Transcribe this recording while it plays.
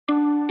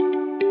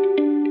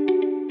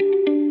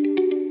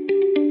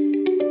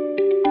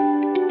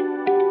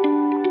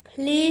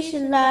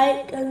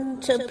like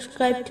and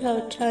subscribe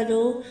to our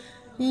channel.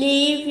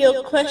 Leave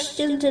your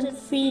questions and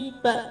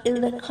feedback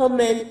in the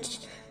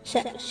comments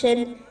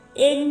section.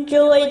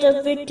 Enjoy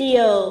the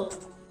video.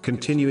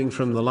 Continuing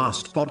from the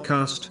last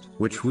podcast,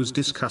 which was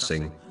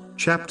discussing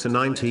chapter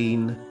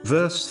 19,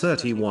 verse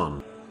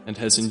 31. And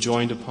has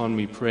enjoined upon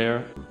me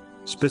prayer.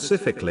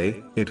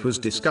 Specifically, it was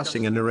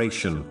discussing a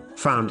narration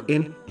found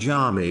in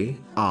Jami'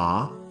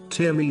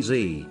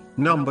 Tirmizi,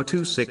 number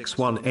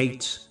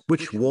 2618,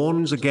 which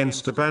warns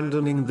against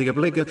abandoning the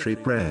obligatory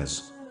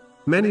prayers.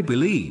 Many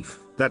believe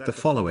that the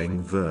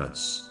following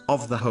verse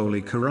of the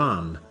Holy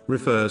Quran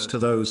refers to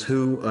those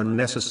who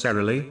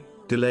unnecessarily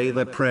delay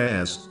their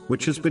prayers,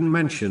 which has been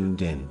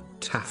mentioned in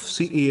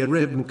Tafsir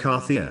Ibn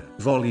Kathir,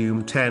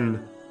 volume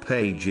 10,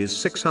 pages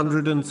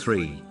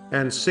 603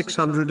 and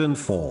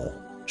 604.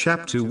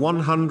 Chapter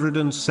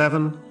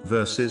 107,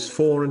 verses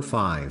 4 and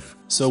 5.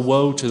 So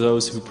woe to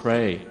those who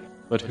pray,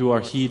 but who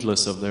are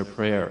heedless of their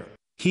prayer.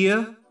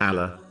 Here,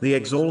 Allah, the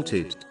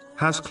Exalted,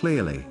 has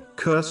clearly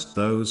cursed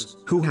those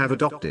who have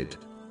adopted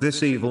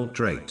this evil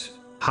trait.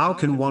 How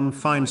can one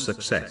find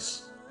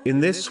success in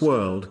this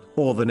world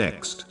or the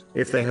next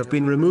if they have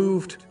been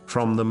removed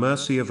from the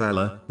mercy of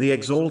Allah, the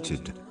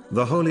Exalted,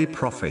 the Holy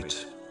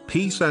Prophet,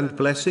 peace and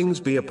blessings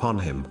be upon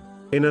him,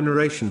 in a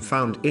narration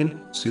found in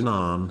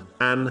Sunan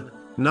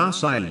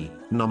an-Nasa'i,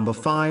 number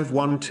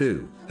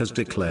 512, has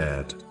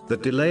declared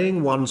that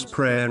delaying one's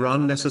prayer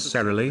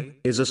unnecessarily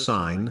is a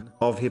sign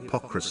of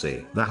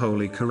hypocrisy. The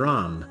Holy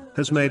Quran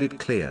has made it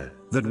clear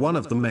that one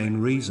of the main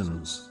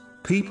reasons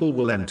people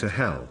will enter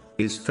hell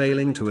is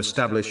failing to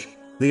establish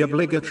the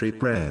obligatory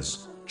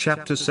prayers.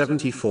 Chapter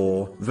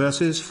 74,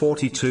 verses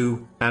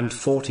 42 and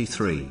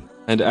 43.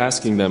 And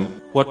asking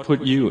them, what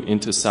put you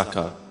into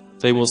Sakha?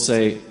 They will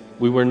say,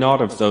 we were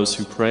not of those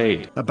who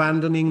prayed.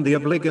 Abandoning the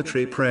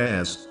obligatory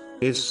prayers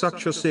is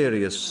such a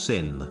serious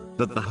sin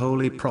that the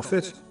Holy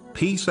Prophet,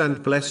 peace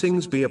and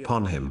blessings be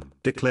upon him,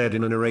 declared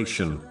in a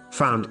narration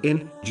found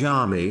in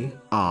Jami'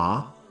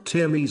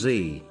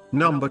 Tirmizi,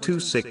 number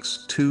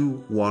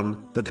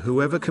 2621, that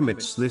whoever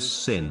commits this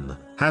sin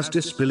has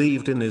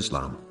disbelieved in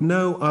Islam.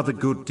 No other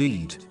good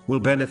deed will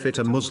benefit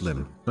a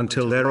Muslim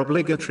until their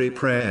obligatory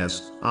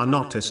prayers are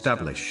not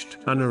established.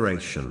 A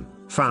narration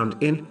found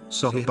in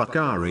Sahih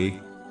Bukhari,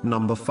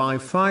 number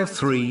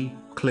 553,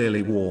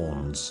 clearly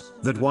warns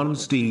that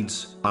one's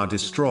deeds are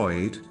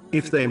destroyed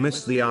if they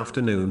miss the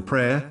afternoon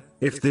prayer.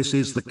 If this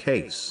is the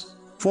case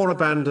for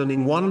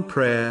abandoning one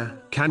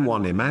prayer, can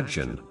one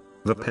imagine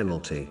the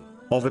penalty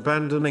of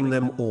abandoning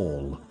them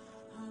all?